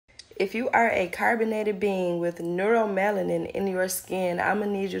If you are a carbonated being with neuromelanin in your skin, I'm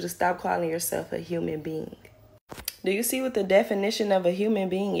going to need you to stop calling yourself a human being. Do you see what the definition of a human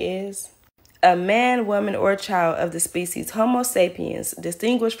being is? A man, woman, or child of the species Homo sapiens,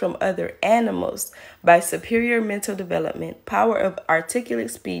 distinguished from other animals by superior mental development, power of articulate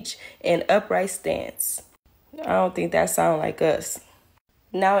speech, and upright stance. I don't think that sounds like us.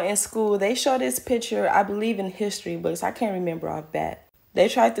 Now in school, they show this picture, I believe in history books. I can't remember off bat. They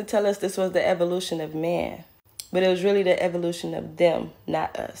tried to tell us this was the evolution of man, but it was really the evolution of them,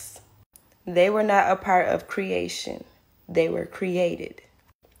 not us. They were not a part of creation. They were created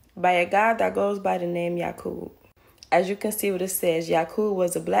by a God that goes by the name Yakub. As you can see what it says, Yakub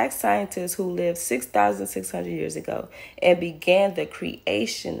was a black scientist who lived 6,600 years ago and began the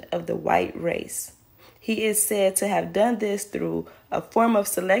creation of the white race. He is said to have done this through a form of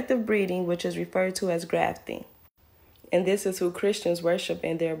selective breeding, which is referred to as grafting. And this is who Christians worship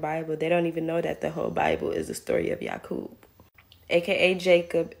in their Bible. They don't even know that the whole Bible is the story of Yakub, aka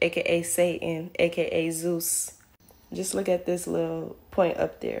Jacob, aka Satan, aka Zeus. Just look at this little point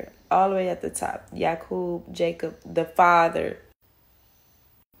up there, all the way at the top. Yakub, Jacob, the father.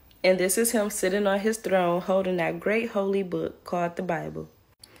 And this is him sitting on his throne holding that great holy book called the Bible.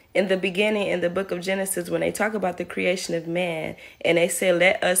 In the beginning, in the book of Genesis, when they talk about the creation of man, and they say,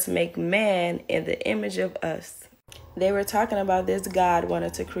 let us make man in the image of us. They were talking about this God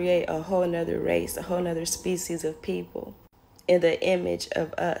wanted to create a whole nother race, a whole nother species of people in the image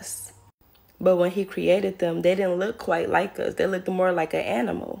of us. But when he created them, they didn't look quite like us. They looked more like an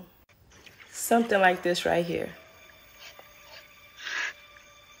animal. Something like this right here.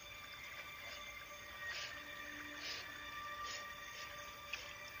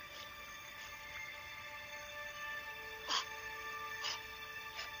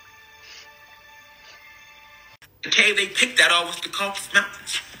 The cave they picked that off was the Caucasus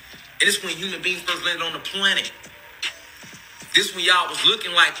Mountains. And this when human beings first landed on the planet. This when y'all was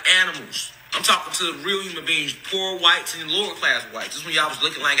looking like animals. I'm talking to the real human beings, poor whites and lower class whites. This when y'all was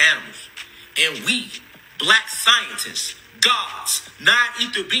looking like animals. And we, black scientists, gods,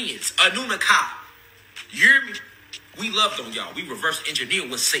 non-ether beings, Anunnaki, you hear me? We loved on y'all. We reverse engineered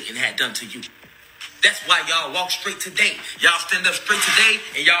what Satan had done to you. That's why y'all walk straight today. Y'all stand up straight today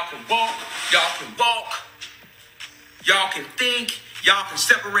and y'all can walk. Y'all can walk. Y'all can think. Y'all can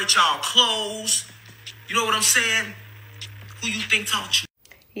separate y'all clothes. You know what I'm saying? Who you think taught you?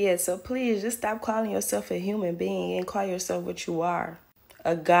 Yeah, so please just stop calling yourself a human being and call yourself what you are,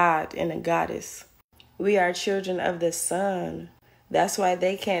 a god and a goddess. We are children of the sun. That's why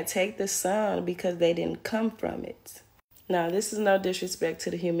they can't take the sun, because they didn't come from it. Now, this is no disrespect to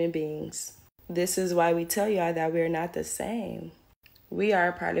the human beings. This is why we tell y'all that we're not the same. We are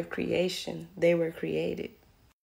a part of creation. They were created.